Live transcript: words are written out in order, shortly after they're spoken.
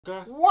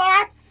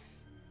What?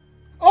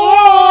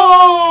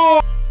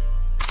 Oh!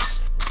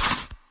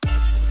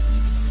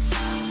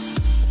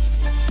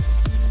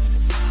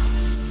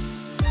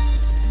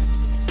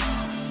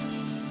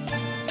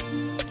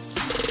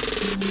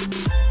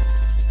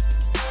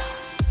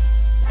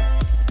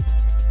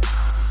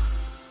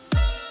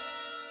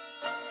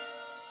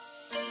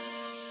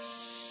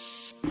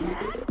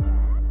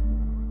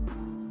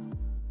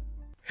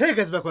 Hey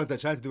guys, welcome to the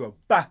channel. Today we're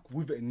back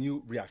with a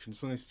new reaction.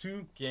 This one is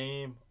to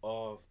Game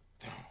of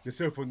the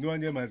surf for no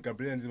idea, my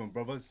Gabriele and my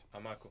brothers.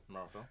 I'm Michael.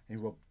 Raphael.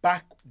 And we're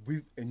back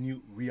with a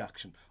new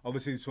reaction.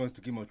 Obviously, this one's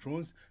to Game of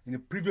Thrones. In the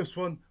previous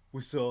one,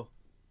 we saw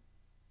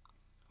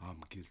I'm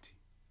guilty.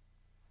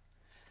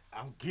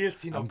 I'm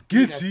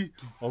guilty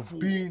of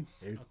being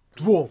a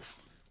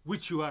dwarf.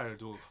 Which you are a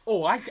dwarf.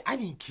 Oh, I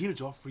didn't kill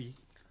Joffrey.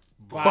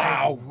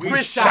 Wow,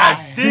 wish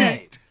I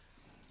did.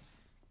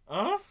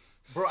 Huh?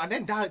 Bro, and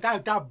then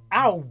that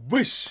I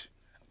wish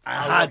I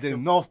had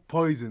enough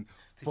poison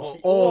for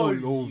all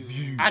of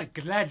you. I'd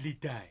gladly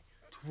die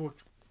to watch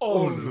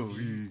all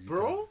of you,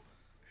 bro.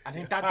 And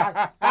then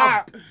that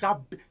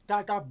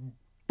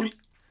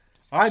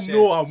I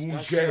know I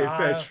won't get a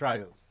fair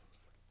trial.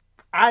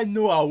 I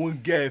know I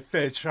won't get a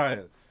fair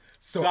trial.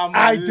 So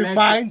I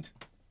demand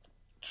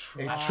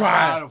a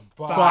trial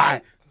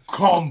by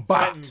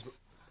combat.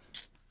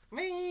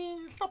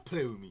 Man, stop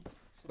playing with me.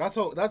 That's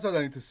all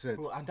I need to say.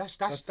 Bro, and that's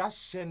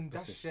Shen,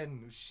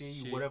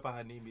 whatever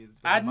her name is.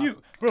 I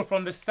knew, bro,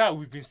 from the start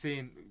we've been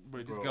saying,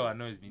 bro, this girl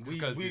annoys me.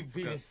 We've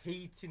been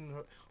hating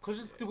her. Because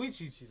it's the way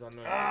she's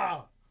annoying.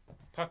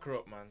 Pack her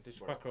up, man. They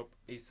should pack her up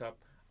ASAP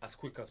as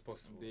quick as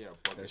possible. Yeah,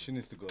 she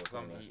needs to go.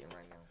 I'm hating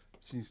right now.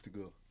 She needs to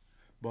go.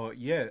 But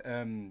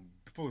yeah,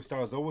 before we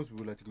start, as always, we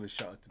would like to give a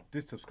shout out to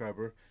this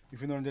subscriber.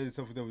 If you're not already,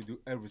 something that we do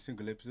every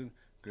single episode,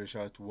 give a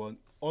shout out to one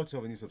or two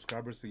of any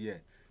subscribers. So yeah,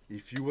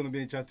 if you want to be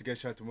in a chance to get a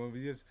shout out to more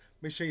videos,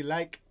 make sure you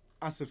like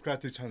and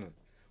subscribe to the channel.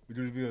 We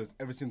do videos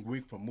every single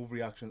week from movie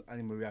reactions,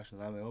 anime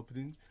reactions, anime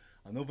opening.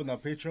 And over on our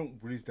Patreon,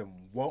 we release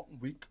them 1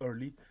 week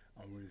early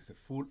and release a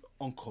full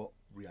uncut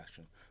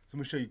reaction. So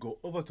make sure you go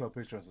over to our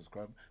Patreon and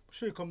subscribe. Make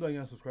sure you come down here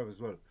and subscribe as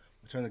well.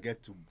 We're trying to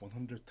get to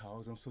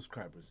 100,000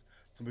 subscribers.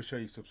 So make sure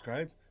you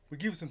subscribe. We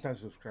give you some time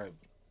to subscribe.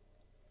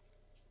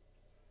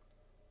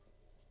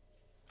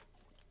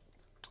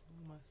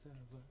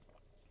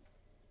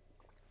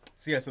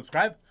 So yeah,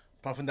 subscribe.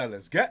 Apart from that,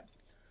 let's get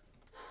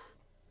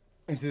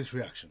into this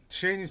reaction.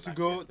 Shane needs to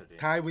go.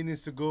 Tywin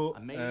needs to go.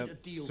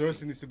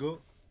 Cersei needs to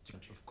go.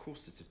 Of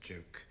course it's a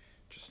joke,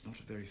 just not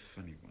a very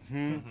funny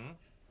one.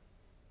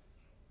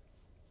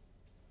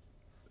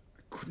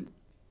 I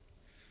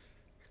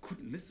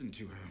couldn't listen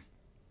to her.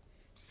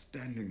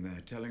 Standing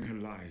there telling her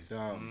lies.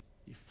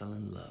 You fell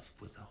in love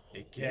with a whore.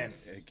 Again.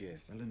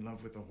 Fell in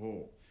love with a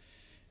whore.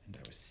 And I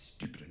was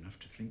stupid enough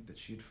to think that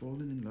she had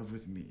fallen in love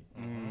with me.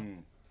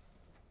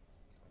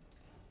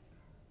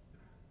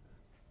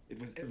 It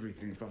was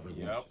everything Father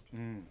wanted.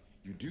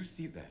 You do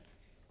see that.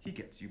 He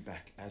gets you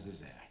back as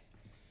his heir.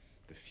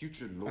 The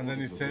future Lord. And then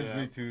he sends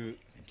me to.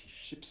 And he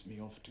ships me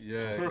off to.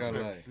 Yeah,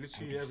 perfect.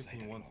 Literally everything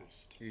he wanted.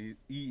 He's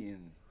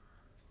eating.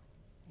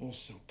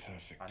 Also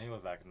perfect. And he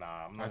was like,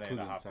 nah, I'm not letting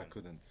that happen. I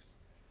couldn't.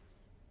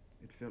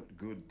 It felt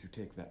good to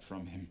take that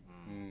from him.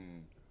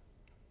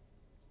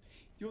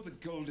 You're the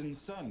golden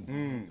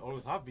son.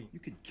 Always have been. You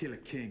could kill a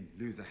king,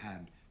 lose a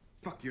hand.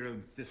 Fuck your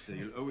own sister.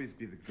 You'll always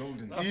be the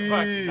golden That's son.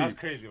 facts. That's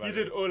crazy, man. You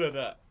did all of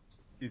that.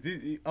 He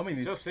did. I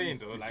mean, just saying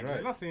though, like right.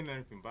 He's not saying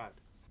anything bad.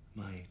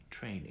 My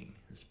training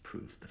has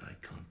proved that I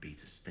can't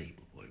beat a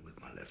stable boy with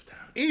my left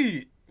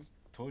hand.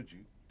 Told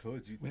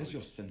you. Where's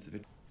your sense of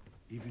it?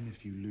 Even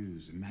if you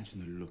lose, imagine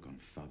the look on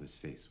Father's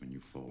face when you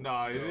fall.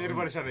 No,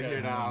 everybody's trying to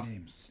hear that. My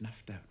name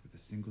snuffed out with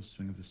a single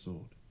swing of the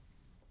sword.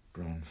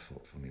 Bronn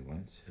fought for me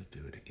once. He'll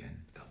do it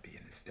again. I'll be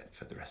in his debt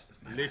for the rest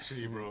of my life.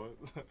 Literally, bro.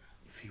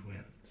 If he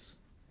wins,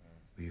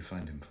 will you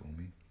find him for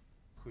me?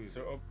 Who is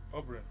Sir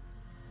Oberyn?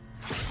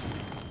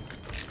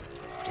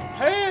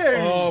 Hey!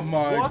 Oh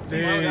my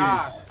days!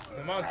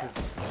 The mountain.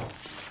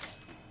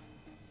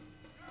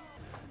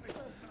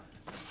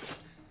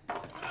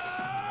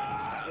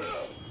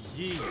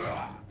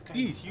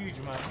 He's huge,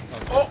 man.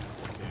 Oh!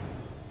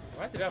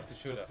 Why did I have to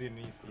show that? Didn't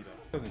need to see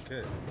that. Doesn't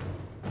care.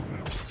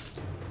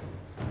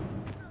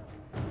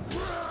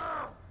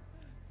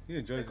 He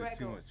enjoys this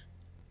too much.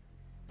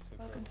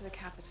 Welcome to the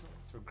capital.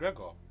 To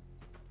Gregor.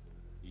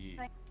 You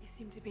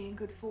seem to be in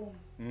good form.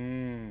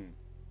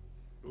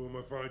 Who am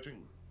I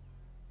fighting?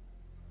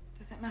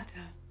 Does it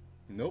matter?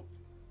 Nope.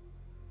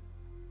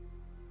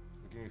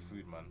 Give me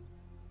food, man.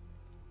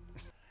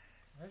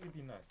 Why did you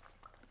be nice?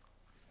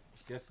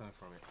 Get something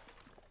from it.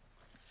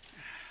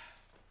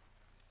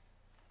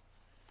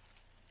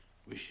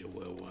 Wish you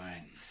were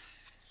wine.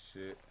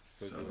 Shit.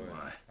 So do do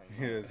I.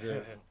 Yes, yeah.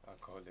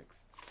 Alcoholics.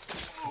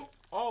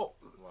 Oh!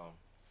 Wow.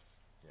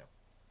 Yeah.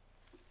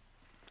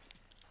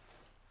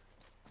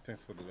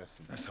 Thanks for the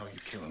lesson. That's how you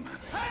kill a man.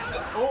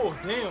 Oh,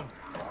 damn!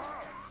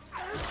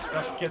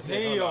 That's get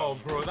Hey, yo,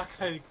 bro, that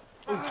guy.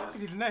 Oh, he chopped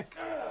his neck.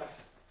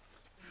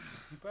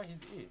 He bite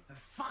his ear. The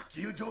fuck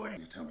you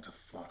doing? You tell me to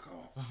fuck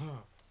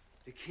off.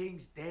 The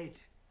king's dead.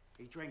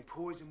 He drank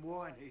poison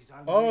wine at his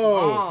own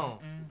Oh.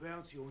 The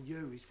bounty on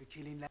you is for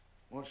killing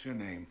What's your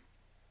name?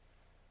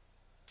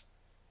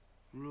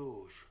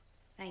 Rouge.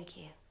 Thank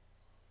you.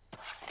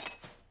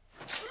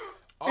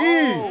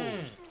 Oh!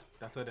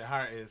 That's what the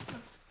heart is.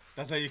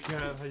 That's how you kill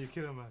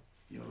him, man.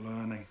 You're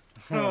learning.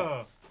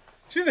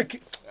 She's a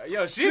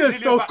Yo, she's a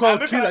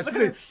so-called killer.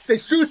 She's a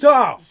shooter.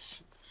 Wow.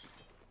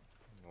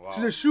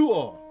 She's a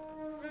shooter.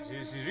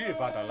 She's really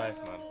about that life,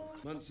 man.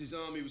 Mance's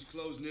army was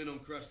closing in on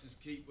Craster's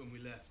Keep when we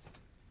left.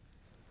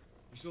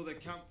 We saw their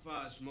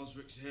campfires from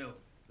Osric's Hill.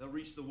 They'll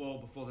reach the wall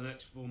before the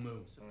next full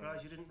moon.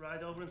 Surprised you didn't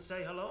ride over and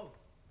say hello.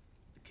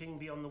 The king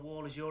beyond the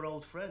wall is your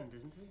old friend,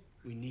 isn't he?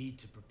 We need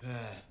to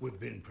prepare. We've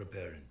been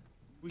preparing.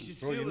 We should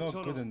Bro, seal you're the not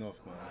tunnel. good enough,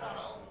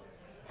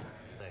 man.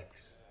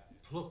 Legs.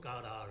 Pluck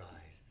out our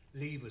eyes.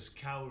 Leave us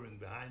cowering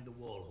behind the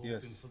wall, hoping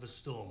Yes. for the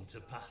storm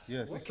to pass.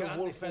 Yes. We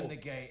can't defend the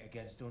gate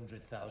against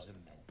 100,000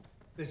 men.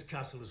 This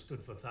castle has stood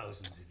for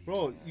thousands of years.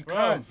 Bro, you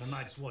can't. The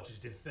Night's Watch has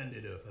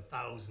defended her for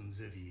thousands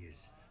of years.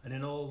 And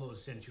in all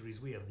those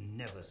centuries, we have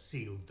never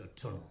sealed the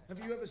tunnel. Have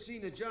you ever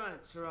seen a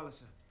giant, Sir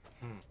Alistair?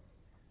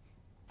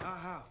 I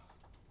have.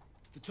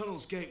 The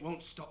tunnel's gate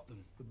won't stop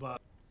them.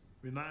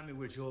 Remind me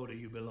which order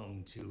you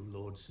belong to,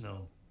 Lord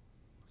Snow.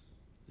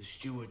 The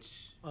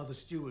stewards. Are the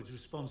stewards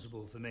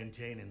responsible for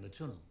maintaining the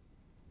tunnel?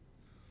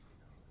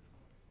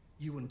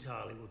 You and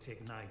Tarley will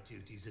take night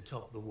duties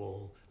atop the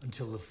wall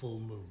until the full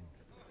moon.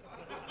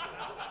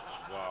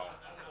 Wow.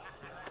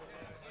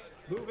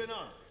 Moving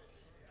on.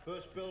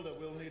 First builder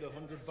will need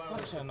 100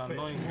 barrels. Such an of pitch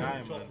annoying to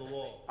guy, top man. the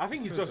wall. I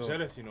think he's just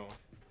jealous, you know.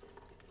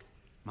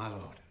 My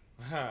lord.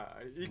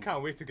 He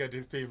can't wait to get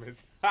these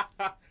payments. You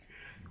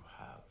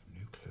have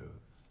new clothes.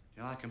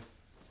 Do you like them?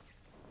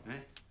 Eh?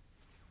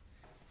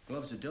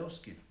 Gloves are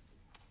doeskin.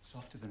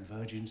 Softer than a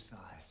virgin's thigh.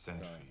 I sent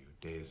for you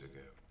days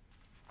ago.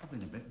 I've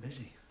been a bit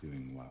busy.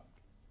 Doing what?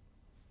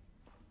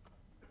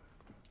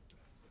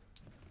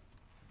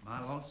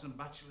 My lonesome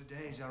bachelor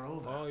days are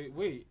over. Oh,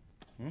 wait.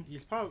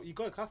 He's probably... He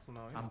got a castle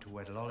now, yeah? I'm to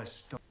wed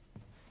Lawless.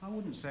 I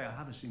wouldn't say I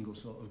have a single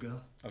sort of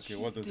girl. Okay,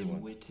 what does he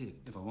want? Dim-witted.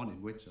 If I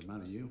wanted wits, I'd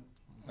marry you.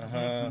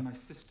 My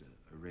sister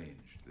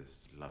arranged this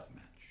love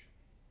match.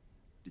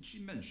 Did she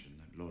mention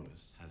that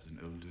Lawless has an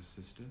older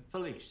sister?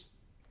 Felice.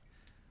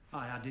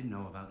 Aye, I did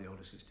know about the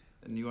older sister.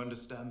 Then you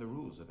understand the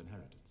rules of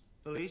inheritance.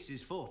 Felice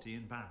is 40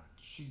 and barren.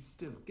 She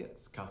still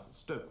gets Castle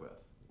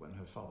Stokeworth when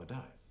her father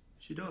dies.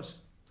 She does.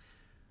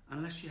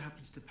 Unless she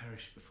happens to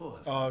perish before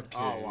her. Okay.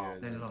 Oh, wow.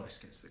 Then Lawless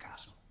gets the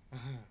castle.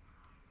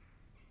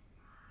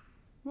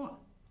 What?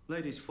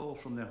 Ladies fall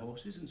from their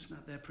horses and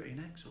snap their pretty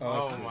necks. Oh,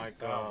 Okay. my You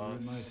God.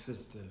 and my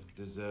sister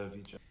deserve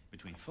each other.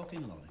 Between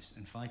fucking Lawless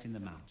and fighting the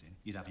mountain,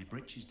 you'd have your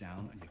britches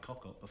down and your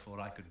cock up before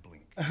I could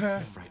blink.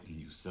 I frighten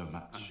you so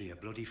much. I'd be a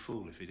bloody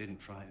fool if he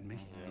didn't frighten me.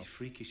 He's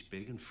freakish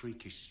big and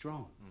freakish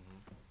strong.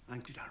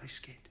 And could I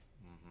risk it?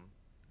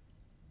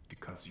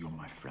 Because you're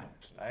my friend.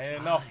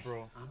 Ain't enough,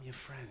 bro. I'm your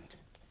friend.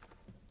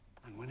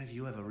 And when have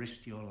you ever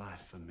risked your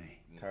life for me?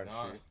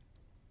 Nah.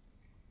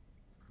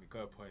 You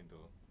got a point, though.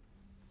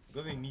 He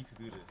doesn't need to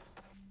do this.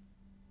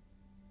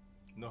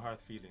 No hard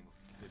feelings.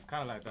 It's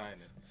kind of like that,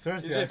 innit? Cersei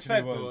It's actually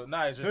respect, won. though.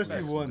 Nah, it's Cersei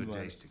respect. won, Good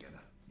man. days together.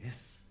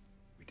 Yes,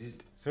 we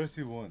did.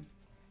 Cersei won.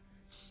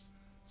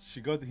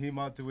 She got him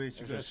out the way. She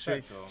It's got Shay.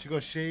 respect, though. She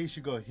got Shay.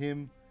 She got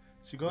him.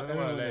 She He got doesn't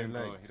want to everyone let they him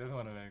go. liked. He doesn't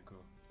want to let him go.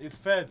 It's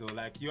fair, though.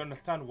 Like, you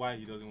understand why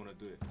he doesn't want to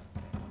do it.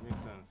 Makes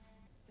sense.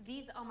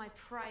 These are my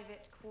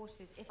private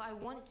quarters. If I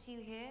want you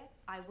here,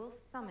 I will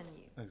summon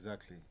you.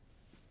 Exactly.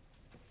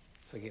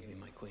 Forgive me,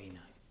 my queen.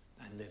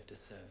 I live to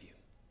serve you.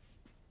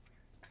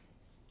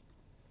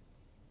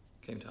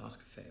 Came to ask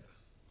a favor.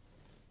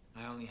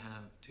 I only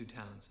have 2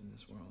 talents in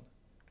this world.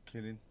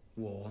 Killing.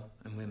 War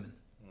and women.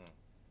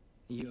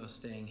 You are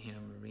staying here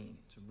in Marine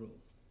to rule.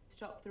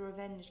 Stop the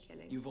revenge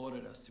killing. You've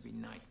ordered us to be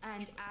knights.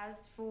 And as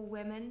for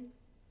women,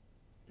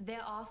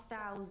 there are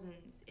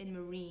thousands in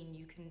Marine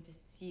you can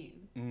pursue.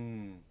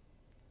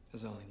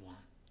 There's only one.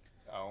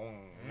 Oh,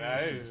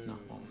 It's not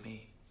one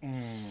me.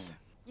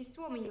 You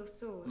swore me your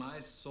sword. My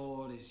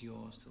sword is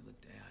yours till the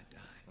day I die.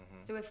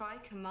 So if I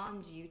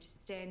command you to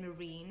stay in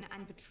Marine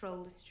and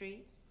patrol the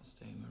streets, I'll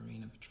stay in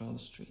Marine and patrol the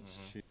streets.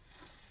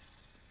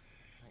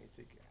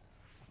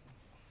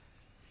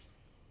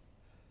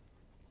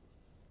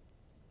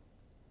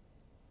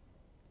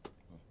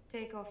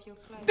 take off your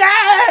clothes.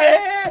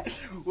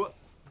 What?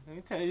 Let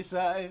me tell you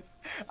something.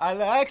 I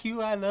like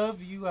you, I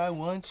love you, I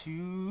want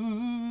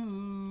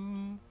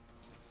you.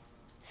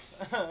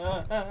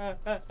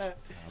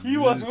 He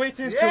was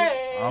waiting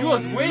He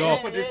was waiting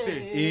for this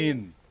day.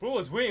 In. Bro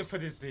was waiting for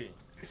this day.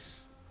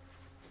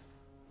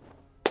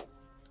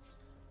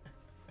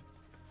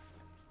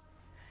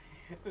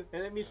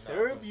 Let me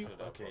serve you.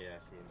 Okay, yeah,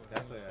 see,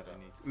 that's what I don't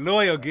need to.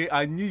 Lower your gate.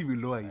 I knew you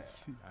would lower it.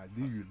 I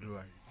knew you would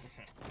lower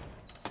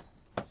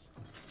it.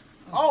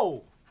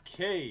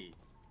 Okay.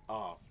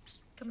 Oh,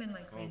 Come in, my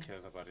no queen. one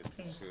cares about it.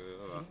 Please. So,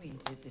 Didn't mean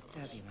to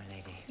disturb you, my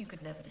lady. You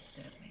could never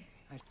disturb me.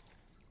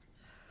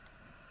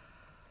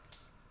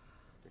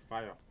 the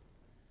fire.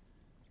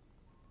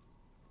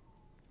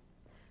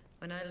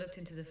 When I looked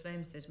into the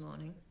flames this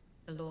morning,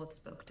 the Lord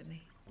spoke to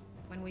me.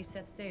 When we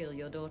set sail,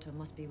 your daughter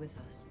must be with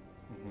us.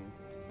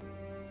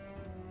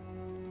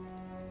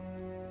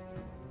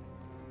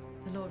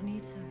 The Lord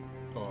needs her.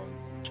 Oh,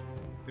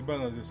 they better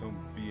not do some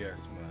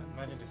BS, man.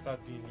 Imagine they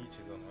start doing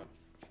leeches on her.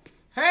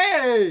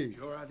 Hey!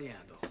 Sure are the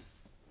handle.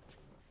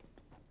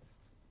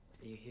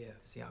 Are you here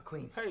to see our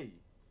queen? Hey!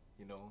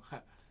 You know.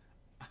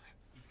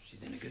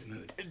 She's in a good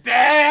mood.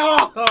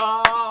 Damn!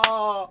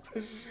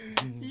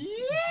 Yeah!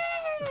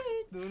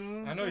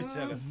 I know he's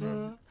jealous,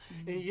 bro.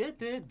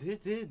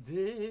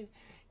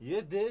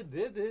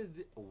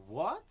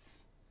 What?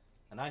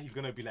 And now he's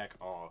gonna be like,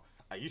 oh,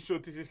 are you sure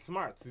this is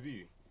smart to do?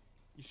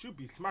 You should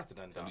be smarter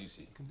than that.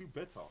 You can do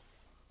better.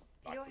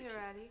 You're here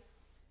early.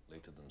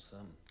 Later than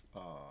some.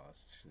 Oh,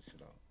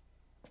 shut up.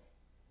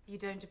 You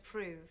don't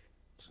approve.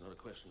 It's not a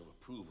question of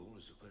approval,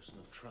 it's a question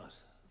of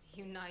trust.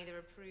 You neither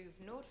approve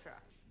nor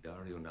trust.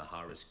 Dario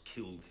Naharis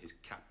killed his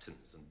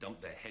captains and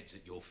dumped their heads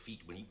at your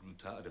feet when he grew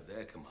tired of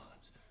their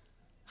commands.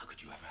 How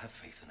could you ever have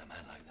faith in a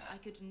man like that? I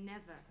could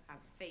never have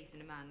faith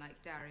in a man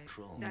like Dario.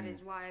 Control. That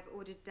is why I've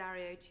ordered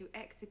Dario to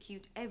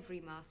execute every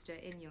master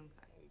in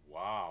Yunkai.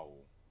 Wow.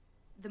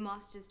 The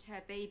masters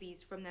tear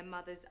babies from their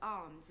mothers'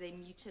 arms. They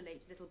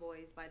mutilate little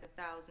boys by the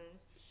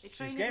thousands. They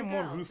train little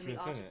girls in the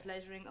art of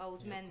pleasuring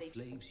old men. They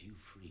slaves you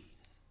freed.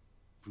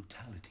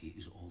 Brutality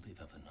is all they've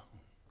ever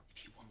known.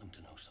 If you want them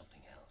to know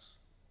something else,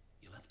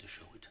 you'll have to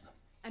show it to them.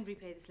 And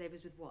repay the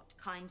slavers with what?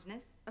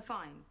 Kindness? A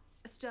fine?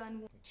 A stern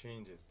warning? It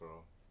changes,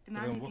 bro. The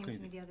man who came to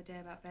me the other day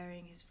about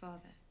burying his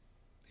father.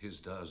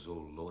 His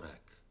Dazol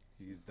Lorak.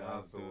 He's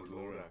Dazol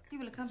Lorak. He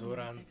will accompany me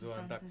to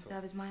Sons and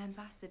serve as my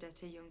ambassador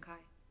to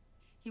Yunkai.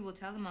 He will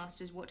tell the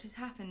masters what has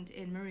happened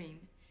in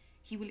Marine.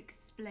 He will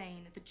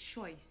explain the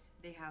choice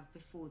they have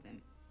before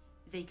them.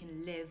 They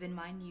can live in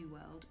my new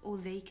world, or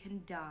they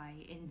can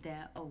die in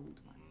their old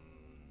one.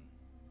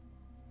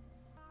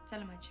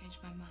 Tell him I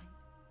changed my mind.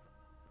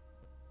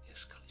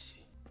 Yes,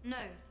 Khaleesi. No.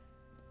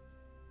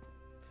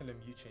 Tell him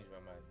you changed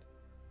my mind.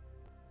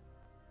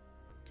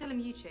 Tell him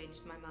you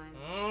changed my mind.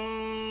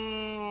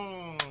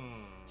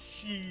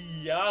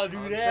 I'll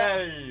do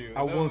that.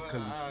 I once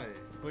Khaleesi.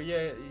 But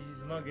yeah,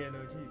 he's not getting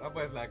no cheeks. That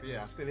boy's like,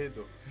 yeah, I still hate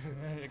though.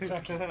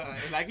 Exactly.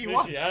 Like he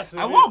won. Literally,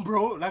 I won,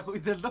 bro. Like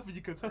there's nothing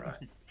you can tell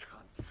me.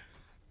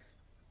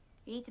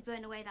 You need to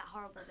burn away that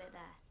horrible bit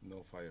there.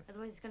 No fire.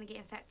 Otherwise it's going to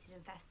get infected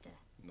and fester.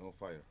 No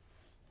fire.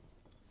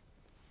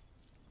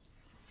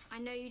 I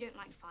know you don't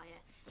like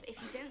fire, but if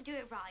you don't do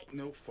it right...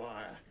 No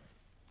fire.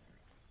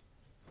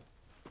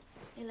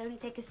 It'll only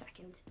take a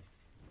second.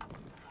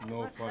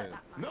 No fire.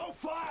 No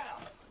fire!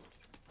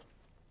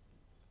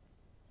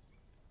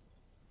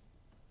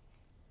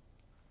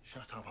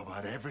 Shut up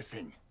about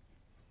everything.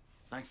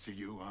 Thanks to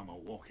you, I'm a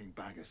walking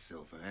bag of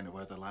silver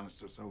anywhere the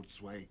Lannisters hold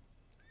sway.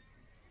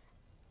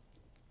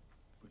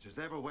 Which is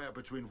everywhere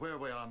between where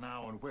we are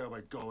now and where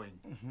we're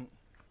going.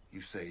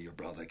 You say your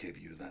brother gave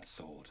you that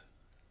sword.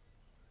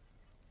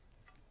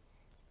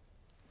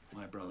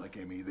 My brother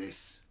gave me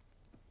this.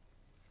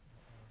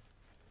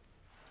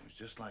 It was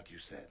just like you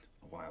said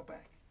a while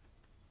back.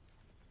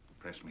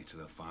 Pressed me to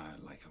the fire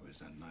like it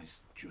was a nice,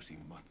 juicy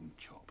mutton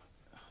chop.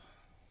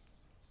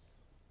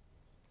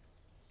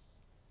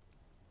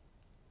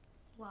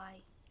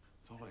 Why?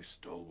 Thought I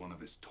stole one of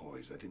his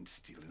toys. I didn't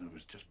steal it. I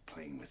was just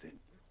playing with it.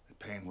 The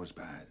pain was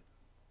bad.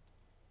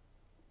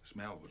 The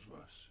smell was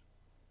worse.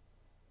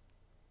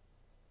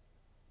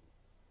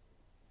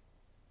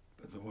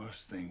 But the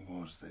worst thing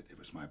was that it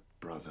was my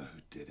brother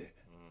who did it.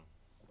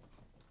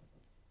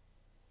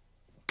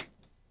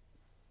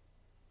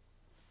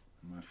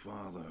 And my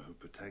father who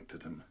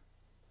protected him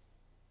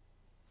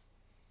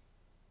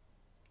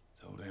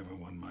told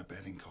everyone my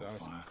bedding caught fire.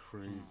 That's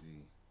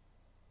crazy.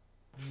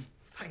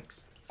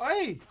 Thanks.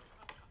 Hey!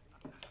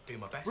 Do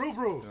my best. Bro.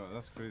 No,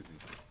 that's crazy.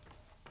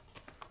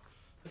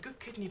 A good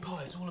kidney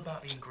pie is all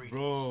about the ingredients.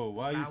 Bro,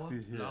 why are you Flour,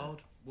 still here?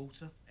 lard,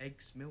 water,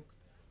 eggs, milk.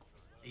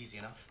 Easy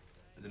enough.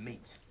 But the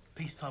meat,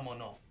 peacetime or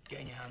not,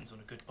 getting your hands on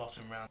a good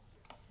bottom round.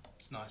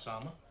 It's nice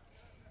armour.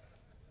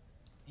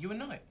 You a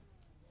knight?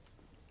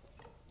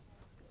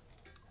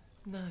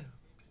 No.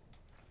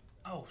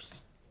 Oh, it's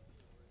just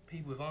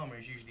people with armour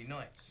is usually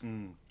knights,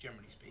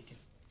 generally speaking.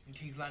 From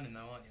King's Landing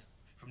though, aren't you?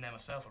 From there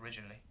myself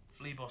originally.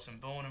 Flea Bottom,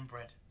 born and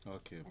bred.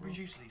 Okay, bro. We're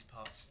used to these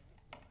parts.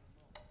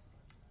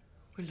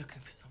 We're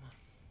looking for someone.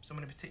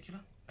 Someone in particular?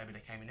 Maybe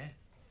they came in here.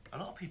 A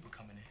lot of people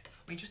come in here.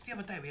 I mean, just the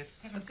other day we had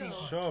 17...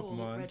 girl,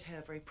 tall, red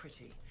hair, very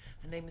pretty.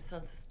 Her name is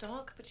SANSA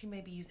Stark, but she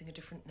may be using a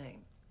different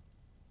name.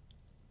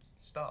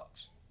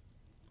 Starks?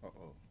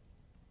 Uh-oh.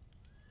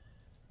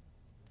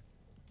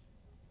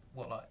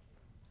 What, like,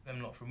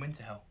 them lot from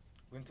Winterhell?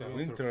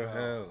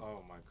 Winterhell.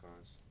 Oh my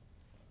gosh.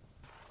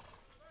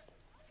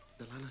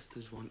 The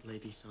Lannisters want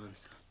Lady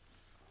Sansa.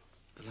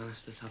 The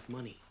Lannisters have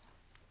money.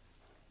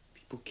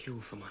 People kill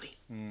for money.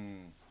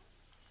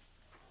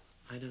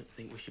 I don't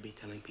think we should be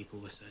telling people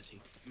we're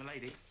searching. My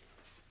lady,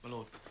 my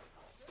lord,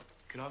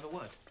 could I have a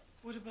word?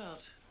 What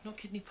about? Not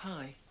kidney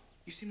pie?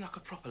 You seem like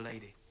a proper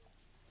lady.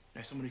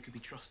 You know, someone who could be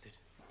trusted.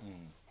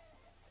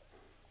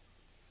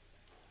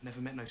 Never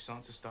met no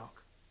Sansa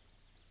Stark.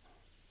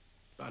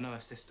 But I know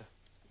her sister.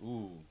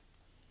 Ooh.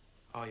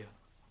 Arya.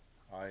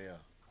 Arya.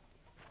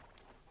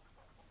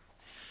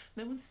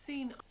 No one's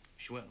seen...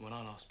 She weren't when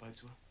I last spoke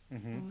to her.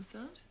 What was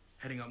that?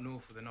 Heading up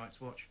north for the Night's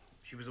Watch.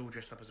 She was all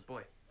dressed up as a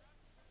boy.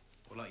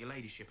 Well, like your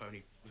ladyship,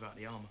 only without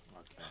the armour.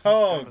 Okay.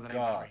 Oh, Remember the name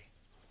God. Harry?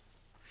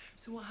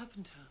 So what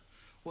happened to her?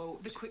 Well,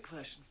 The quick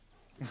version.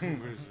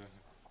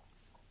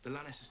 the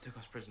Lannisters took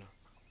us prisoner.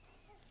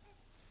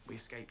 We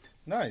escaped.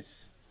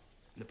 Nice.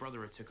 And the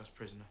Brotherhood took us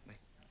prisoner. They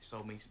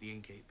sold me to the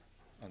innkeep.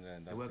 And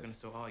then They were going to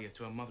sell Arya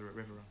to her mother at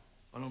Riverrun,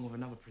 along with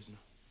another prisoner.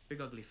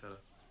 Big ugly fella.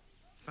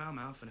 Foul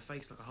mouth and a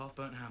face like a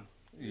half-burnt ham.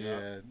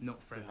 Yeah.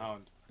 Not friendly. The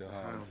Hound. The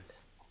Hound.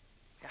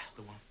 That's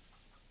the one.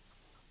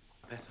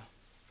 Better.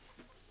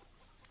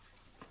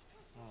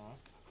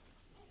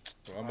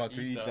 Bro, I'm about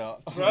to eat that.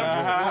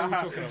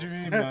 What do you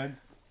mean, man?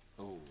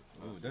 Oh,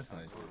 that's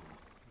nice.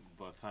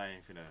 But I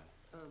ain't finna.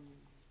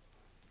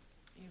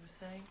 You were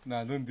saying?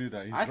 Nah, don't do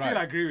that. He's I right. still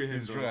agree with him,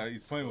 He's though. right.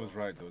 His point was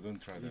right, though. Don't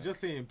try that. You're just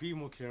saying, be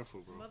more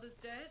careful, bro. Mother's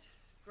dead.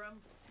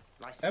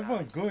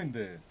 Everyone's going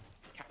there.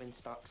 Captain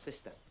Stark's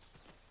sister.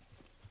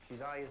 She's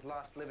Arya's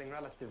last living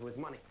relative with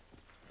money.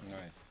 Nice.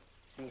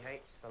 She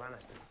hates the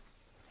Lannisters.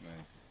 Nice.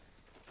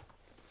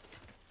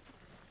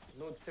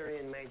 Lord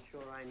Tyrion made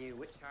sure I knew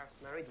which house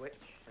married which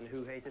and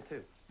who hated who.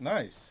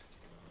 Nice.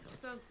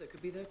 Sansa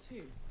could be there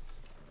too.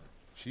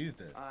 She's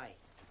there. Aye,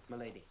 my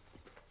lady.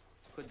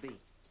 Could be.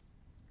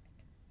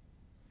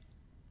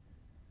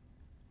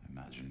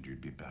 Imagined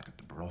you'd be back at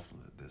the brothel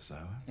at this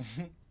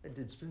hour. I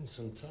did spend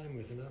some time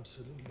with an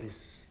absolutely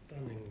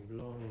stunning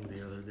blonde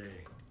the other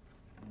day.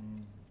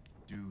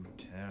 Do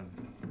tell.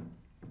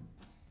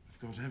 I've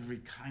got every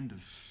kind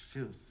of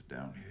filth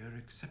down here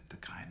except the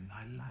kind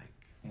I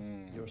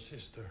like. Your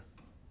sister.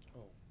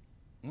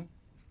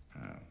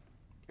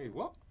 Hey,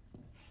 what?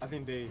 I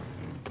think they...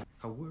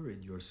 How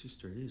worried your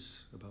sister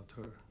is about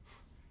her.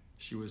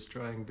 She was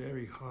trying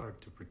very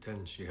hard to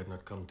pretend she had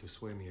not come to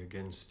sway me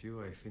against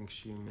you. I think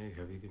she may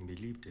have even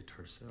believed it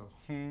herself.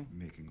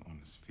 Making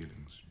honest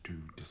feelings do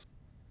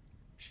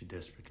She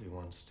desperately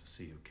wants to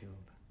see you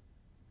killed.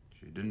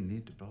 She didn't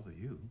need to bother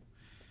you.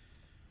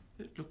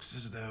 It looks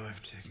as though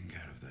I've taken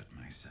care of that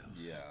myself.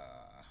 Yeah.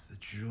 The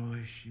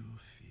joy she will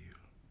feel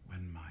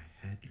when my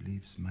head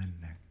leaves my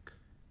neck.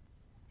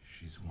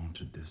 She's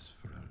wanted this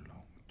for a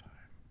long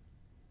time.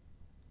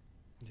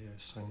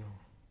 Yes, I know.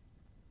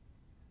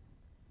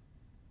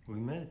 We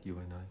met, you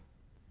and I.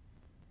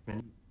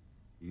 When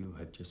you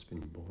had just been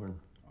born.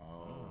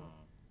 Oh.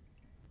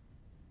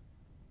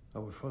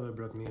 Our father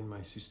brought me and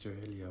my sister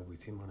Elia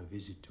with him on a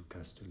visit to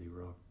Casterly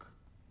Rock.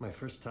 My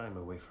first time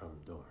away from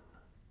Dorne.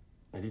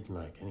 I didn't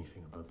like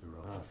anything about the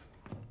rock.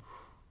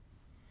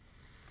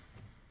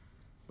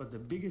 But the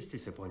biggest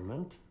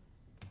disappointment?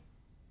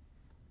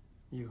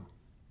 You.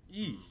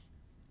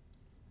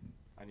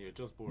 And you're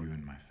just bored. You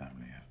and my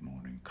family have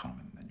more in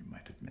common than you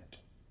might admit.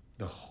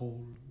 The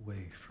whole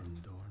way from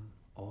Dorne,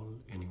 all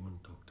anyone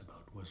talked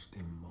about was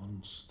the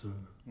monster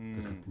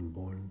that had been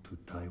born to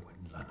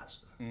Tywin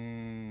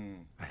Lannister.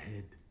 A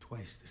head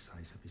twice the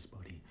size of his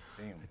body,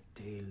 a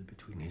tail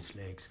between his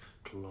legs,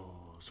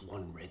 claws,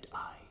 one red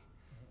eye.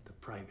 The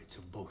privates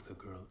of both the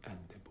girl and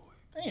the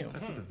boy. Damn.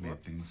 That would have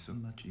made things so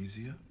much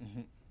easier.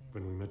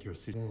 When we met your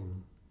sister,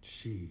 then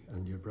she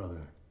and your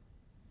brother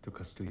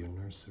took us to your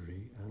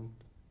nursery and...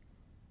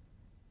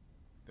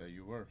 There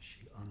you were.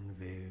 She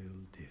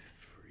unveiled the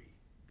freak.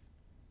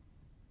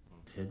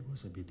 Head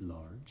was a bit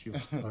large, your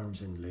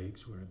arms and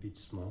legs were a bit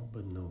small,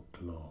 but no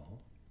claw.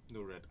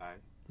 No red eye.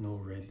 No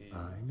red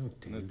eye, no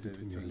tail No tail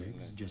between your between legs,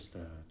 legs. just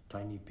a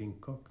tiny pink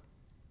cock.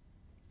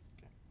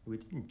 We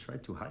didn't try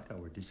to hide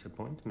our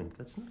disappointment.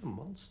 That's not a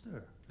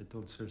monster, I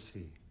told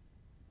Cersei.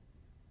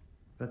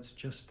 That's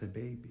just a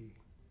baby.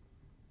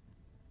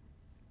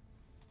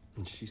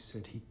 And she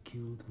said he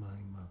killed my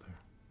mother.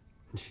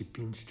 And she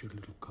pinched your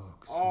little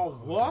cock. So Oh,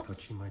 hard what? I thought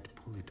she might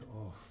pull it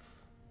off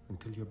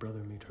until your brother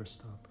made her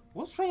stop.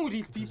 What's wrong with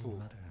these It doesn't people?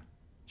 matter.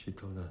 She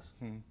told us.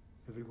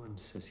 Everyone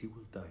says he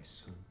will die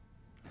soon.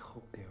 I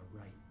hope they are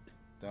right.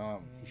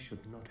 Damn. He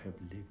should not have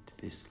lived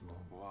this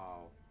long.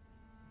 Wow.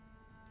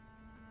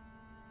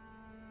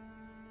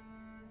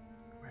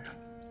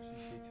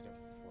 She hated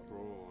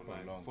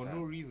him for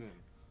no reason.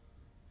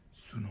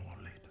 Sooner or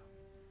later.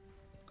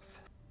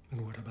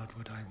 And what about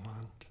what I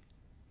want?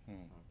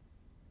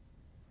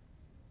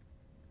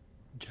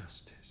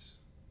 Justice.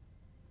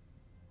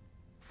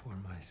 For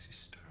my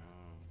sister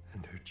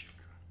and her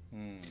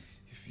children.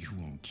 If you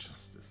want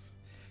justice,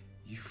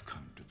 you've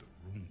come to the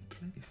wrong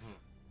place.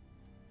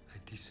 I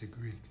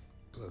disagree.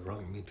 Who have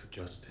wronged me to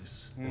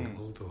justice, and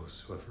all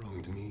those who have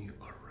wronged me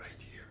are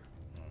right here.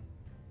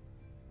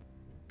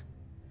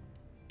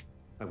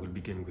 I will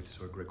begin with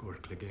Sir Gregor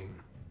Clegane,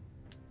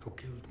 who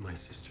killed my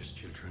sister's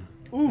children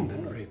and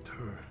then raped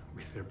her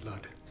with their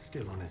blood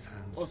still on his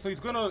hands. Oh, so he's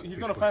gonna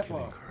before fight for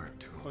killing her. her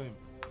too. For him.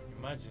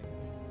 Imagine.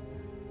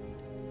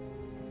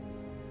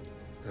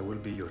 I will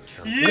be your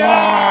champion.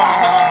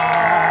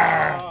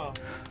 Yeah!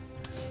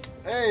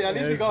 Hey, at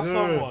least he got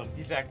someone.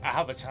 He's like, I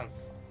have a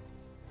chance.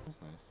 That's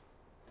nice.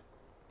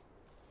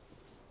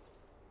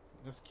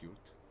 That's cute.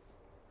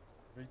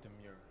 Very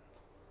demure.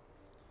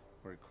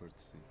 Very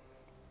courtesy.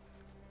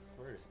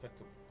 Very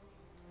respectable.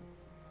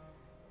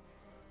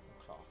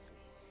 Classy.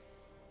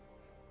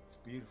 It's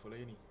beautiful,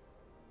 ain't he?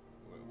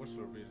 What's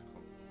your reason?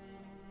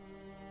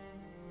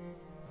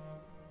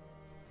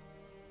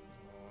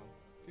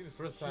 This is the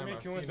first time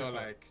I've seen her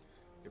like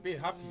a bit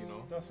happy, you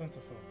know. That's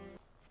Winterfell.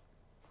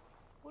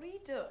 What are you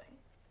doing?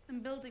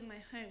 I'm building my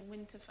home,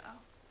 Winterfell.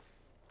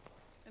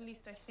 At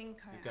least I think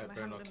I am. I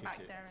haven't been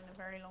back there in a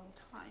very long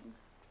time.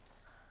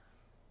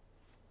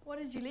 Why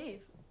did you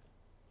leave?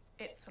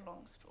 It's a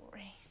long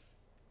story.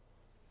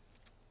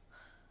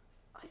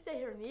 I stay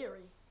here in the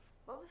Eyrie.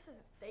 Mother says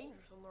it's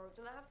dangerous on the roads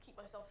and I have to keep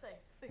myself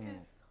safe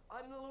because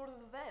I'm the Lord of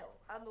the Vale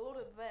and the Lord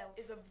of the Vale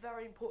is a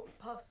very important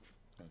person.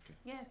 Okay.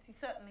 Yes, you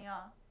certainly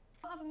are.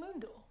 I have a moon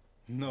door.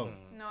 No.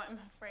 No, I'm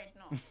afraid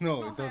not.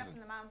 No, it's not it doesn't. high up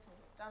in the mountains,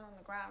 it's down on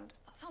the ground.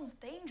 That sounds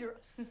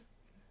dangerous.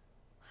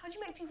 How do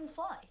you make people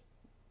fly?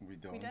 We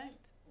don't. We don't.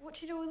 What do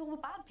you do with all the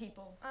bad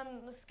people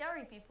and the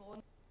scary people?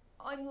 And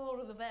I'm the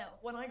Lord of the Vale.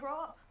 When I grow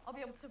up, I'll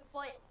be able to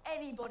fight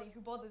anybody who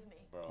bothers me.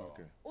 Bro.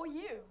 Okay. Or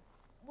you.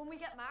 When we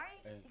get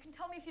married, you can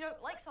tell me if you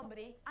don't like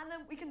somebody, and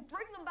then we can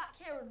bring them back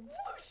here and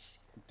whoosh!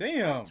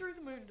 Damn! Through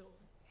the moon door.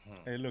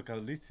 Hey, look,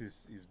 at least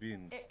he's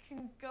being... It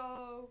can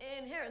go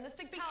in here, in this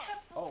big tower.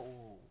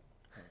 Careful.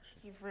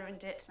 You've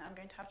ruined it. Now I'm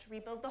going to have to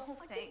rebuild the whole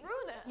thing. I didn't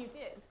ruin it. You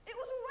did. It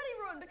was already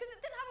ruined because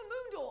it didn't have a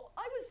moon door.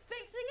 I was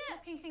fixing it.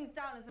 Knocking things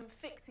down isn't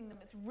fixing them,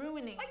 it's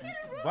ruining them. I didn't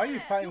ruin it. Why are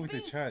you fighting with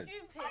the child?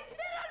 Stupid. I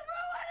didn't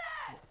ruin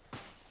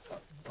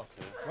it!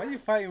 Okay. Why are you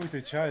fighting with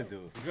the child,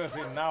 though? Because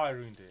now I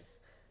ruined it.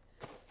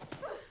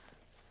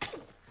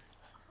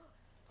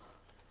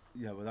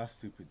 Yeah, but that's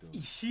stupid, though.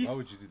 She's... Why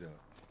would you do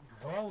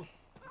that? Wow.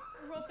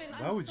 Robin,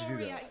 Why I'm would you do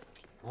sorry. that?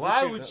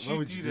 Why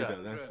would you do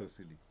that? That's so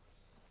silly.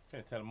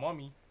 Can't tell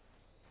mommy.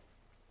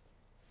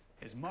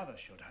 His mother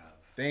should have.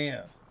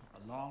 Damn.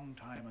 A long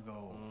time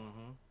ago.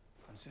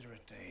 Consider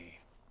it a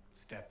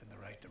step in the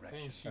right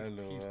direction.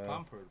 He's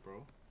pampered,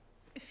 bro.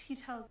 If he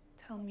tells,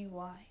 tell me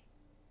why.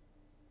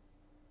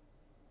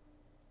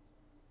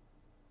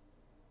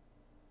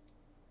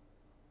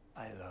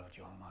 I loved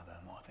your mother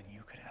more than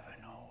you could ever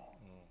know.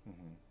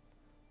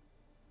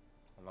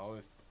 And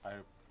always,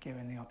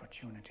 Given the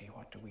opportunity,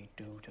 what do we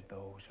do to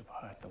those who've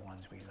hurt the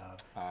ones we love?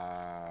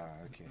 Ah,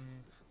 okay.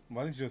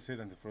 Why didn't you just say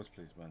that in the first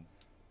place, man?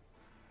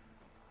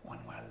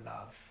 One where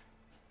love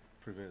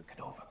prevails.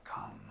 could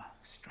overcome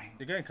strength.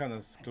 You're getting kind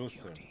of close,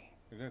 sir. duty.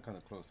 You're getting kind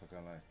of close, I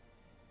can't lie.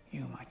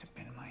 You might have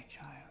been my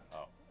child.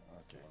 Oh,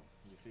 okay.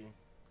 You see?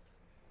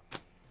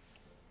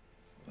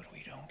 But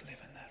we don't live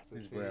in that.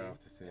 This is where I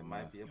have to say, it man.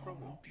 might be a You're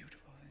problem. more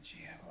beautiful than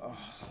she ever was.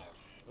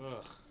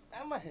 Ugh.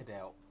 And my head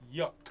out.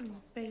 Yuck.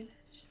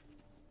 BAELISH.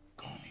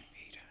 Call me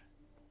Peter.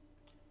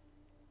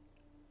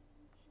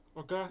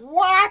 Okay.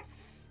 What?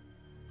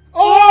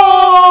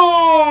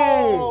 Oh!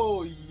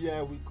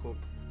 Yeah, we cook.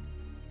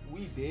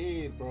 We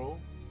did, bro.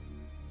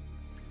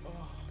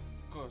 Oh,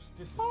 gosh,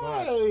 this is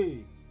bad.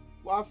 Hey!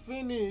 Why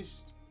finish?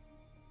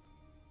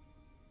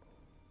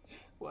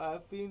 Why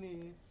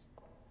finish?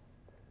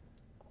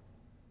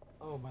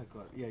 Oh my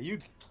god. Yeah,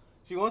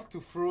 she wants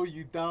to throw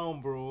you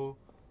down, bro.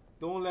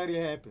 Don't let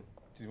it happen.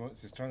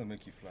 She's trying to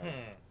make you fly.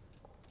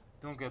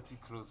 Don't get too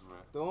close, bro.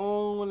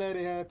 Don't let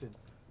it happen.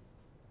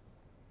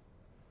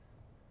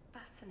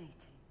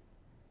 Fascinating.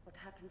 What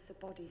happens to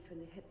bodies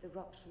when they hit the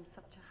rocks from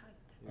such a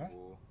height? Huh?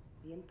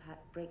 The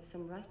impact breaks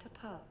them right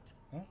apart.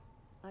 Huh?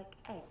 Like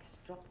eggs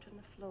dropped on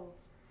the floor.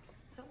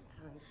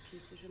 Sometimes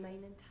pieces remain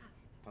intact.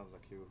 Sounds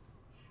like he was.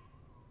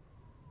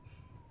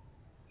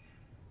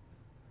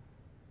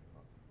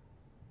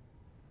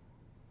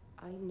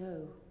 I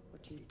know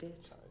what you did.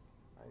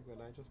 I ain't gonna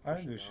lie, just I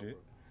push didn't it do down, shit.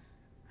 bro.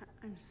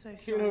 I'm so sorry.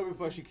 Kill her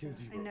before she kills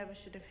you, I bro. never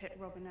should have hit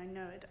Robin. I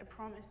know it. I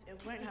promise it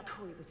won't Be happen.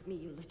 coy with me,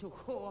 you little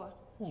whore.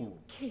 You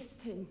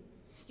kissed him.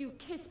 You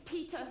kissed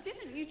Peter. I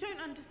didn't. You don't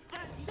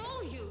understand. I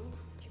saw you.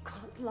 You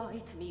can't lie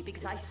to me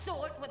because I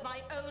saw it with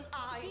my own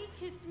eyes.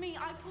 He kissed me.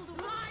 I pulled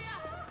a Liar!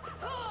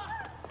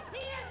 He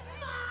is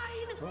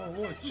mine! Oh,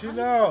 whoa, chill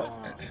out.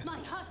 My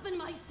husband,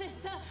 my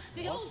sister,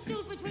 they all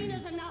stood between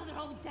us and now they're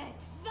all dead.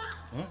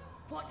 That's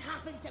what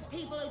happens to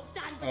people who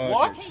stand between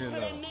What? Peter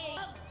and me.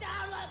 Look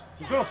down, look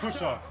He's down. gonna push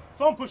her.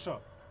 Someone push her.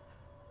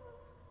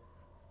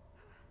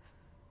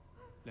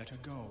 Let her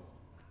go.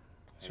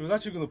 She was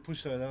actually going to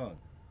push her down.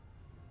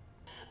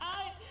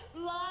 I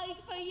lied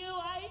for you.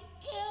 I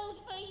killed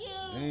for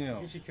you.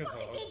 Damn. She killed her.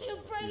 Why did you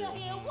bring her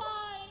here?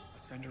 Why?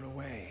 Send her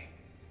away.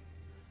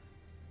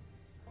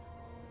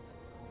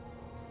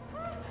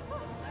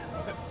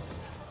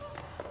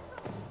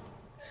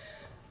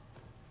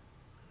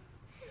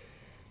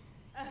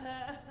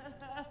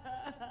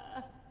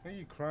 Why are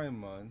you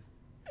crying, man?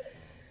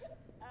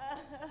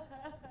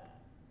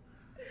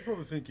 You're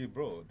probably thinking,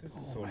 bro, this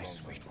is so long.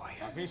 Sweet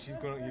wife. I think he's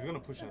gonna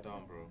push her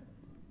down, bro.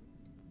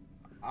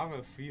 I have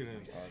a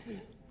feeling.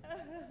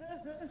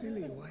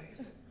 Silly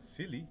wife.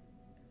 Silly?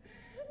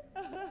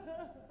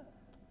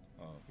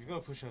 He's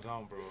gonna push her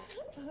down, bro.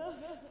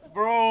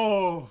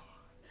 Bro!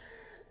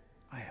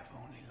 I have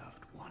only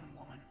loved one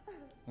woman.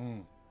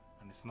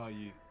 And it's it's not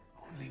you.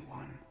 Only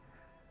one.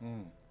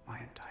 My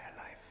entire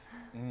life.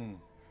 And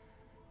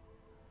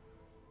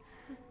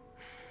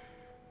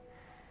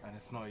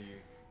it's not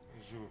you.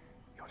 It's you.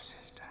 Your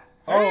sister.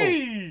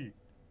 Hey!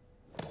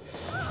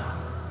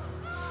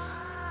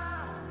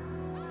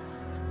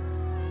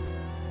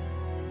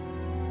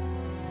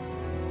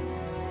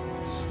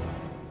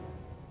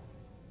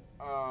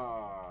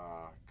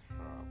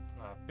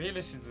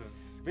 Baelish is a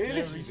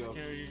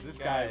scary this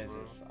guy, guy is bro.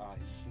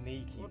 just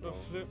sneaky. What bro. the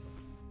flip?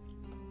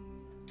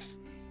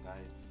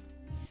 Guys.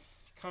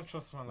 Can't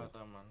trust man like that,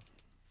 man.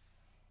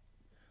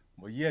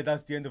 But yeah,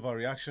 that's the end of our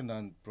reaction.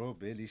 And bro,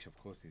 BAELISH, of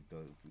course, he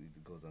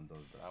goes and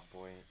does that. That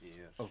boy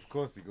is. Of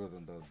course, he goes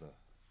and does that.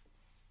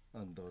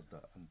 And does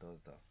that. And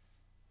does that.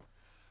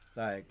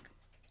 Like,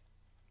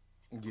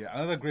 yeah,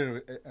 another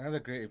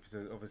great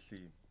episode.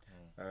 Obviously,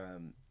 I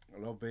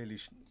love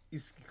BAELISH.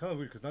 It's kind of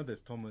weird because now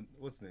there's Tommen.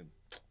 What's his name?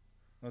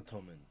 Not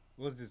Tommen.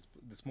 What's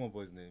the small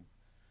boy's name?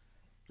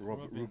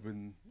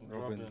 Robin.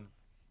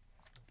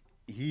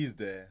 He's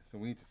there, so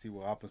we need to see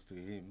what happens to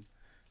him.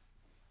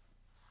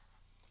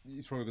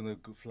 He's probably gonna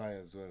fly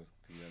as well,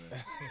 to be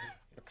honest.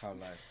 I can't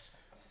lie,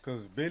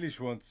 because BAELISH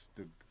wants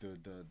the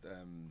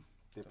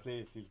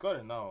place. He's got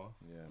it now.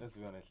 Yeah. Let's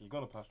be honest. He's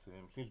gonna pass to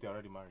him since they're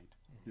already married.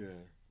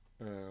 Yeah.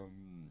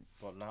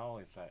 But now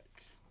it's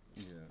like.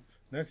 Yeah.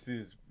 Next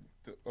is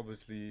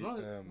obviously.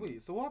 No,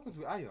 wait. So what happens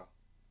with Aya?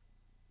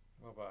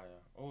 What about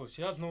Aya? Oh,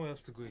 she has nowhere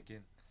else to go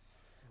again.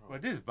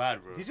 But this is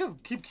bad, bro. They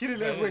just keep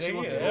killing everywhere she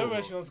wants to go.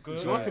 Everywhere she wants to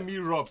go. She wants to meet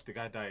Rob, the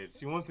guy died.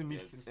 She wants to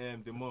meet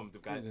the mom, the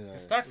guy. Yeah. It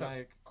starts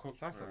like cook,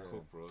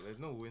 bro. There's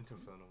no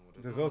Winterfell no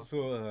more. There's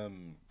also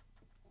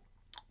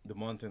the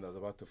mountain that's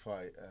about to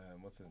fight.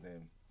 What's his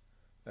name?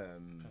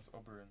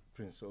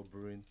 Prince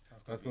Oberyn.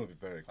 That's gonna be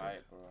very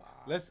good.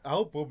 Bro. I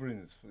hope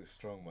Oberyn is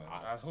strong, man.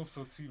 I hope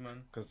so too,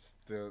 man. Because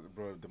the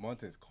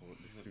mountain is cold.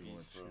 It's too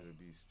much. He's a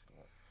beast.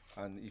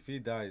 And if he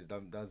dies,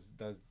 that's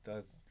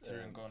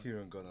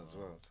Tyrion gone as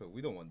well. So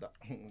we don't want that.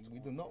 We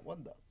do not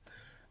want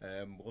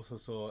that. Also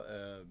saw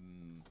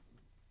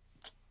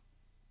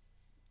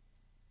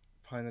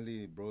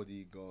finally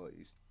Brody got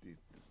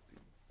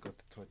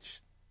to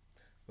touch,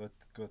 got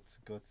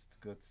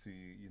to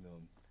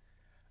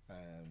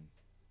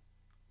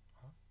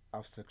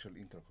have sexual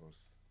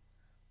intercourse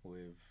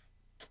with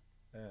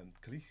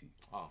Khaleesi.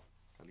 Oh,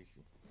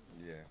 Khaleesi.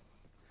 Yeah,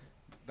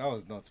 that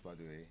was nuts, by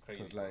the way.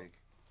 Because like.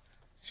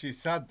 She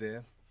sat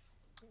there,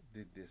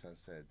 did this and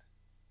said,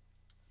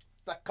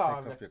 take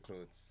off your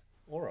clothes.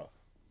 Aura.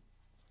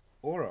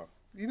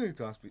 You don't need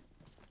to ask me.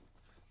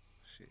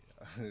 Shit.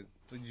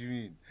 What do you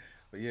mean?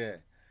 But yeah,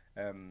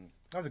 that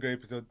was a great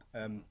episode.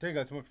 Thank you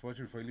guys so much for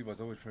watching. Before you leave, as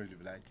always, try to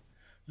leave a like.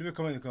 Leave a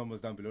comment in the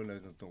comments down below. Let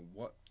us know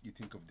what you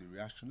think of the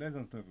reaction. Let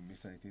us know if you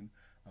missed anything.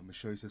 And make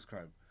sure you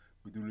subscribe.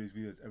 We do release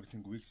videos every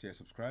single week, so yeah,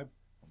 subscribe.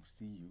 And we'll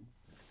see you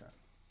next time.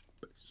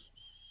 Peace.